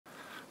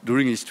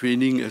During his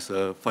training as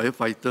a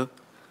firefighter,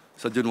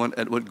 Sergeant 1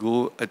 Edward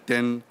Goh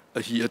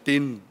he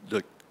attained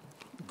the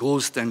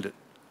gold standard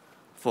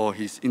for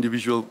his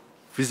individual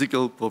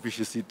physical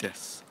proficiency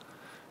tests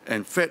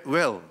and fared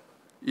well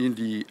in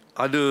the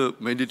other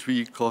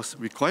mandatory course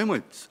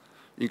requirements,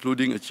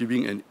 including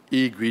achieving an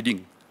A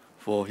grading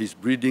for his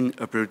breathing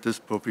apparatus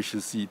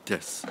proficiency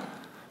tests.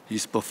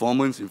 His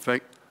performance, in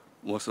fact,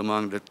 was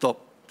among the top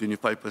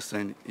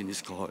 25% in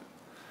his cohort.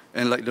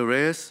 And like the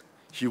rest,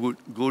 he would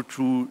go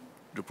through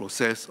the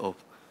process of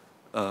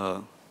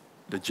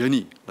the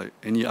journey, like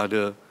any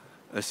other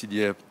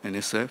SCDF and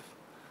SF.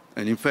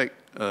 And in fact,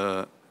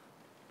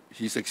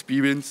 his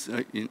experience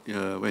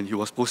when he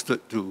was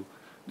posted to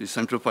the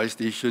Central Fire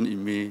Station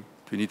in May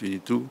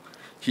 2022,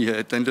 he had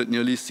attended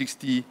nearly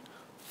 60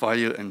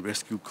 fire and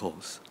rescue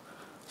calls.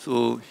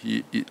 So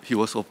he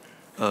was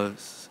an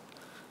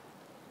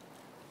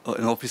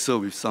officer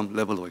with some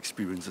level of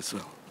experience as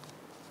well.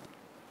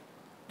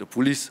 The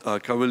police are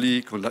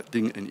currently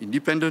conducting an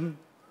independent,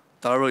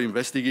 thorough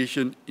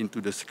investigation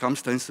into the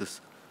circumstances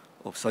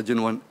of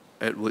Sergeant 1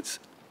 Edward's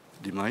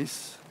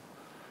demise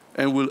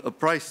and will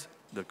apprise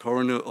the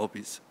coroner of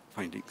its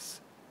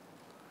findings.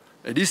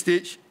 At this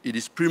stage, it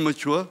is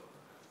premature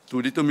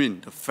to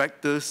determine the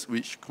factors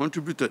which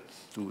contributed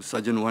to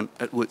Sergeant 1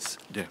 Edward's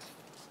death.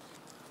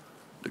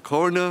 The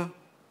coroner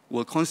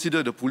will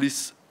consider the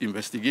police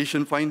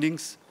investigation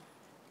findings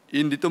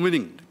in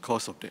determining the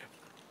cause of death.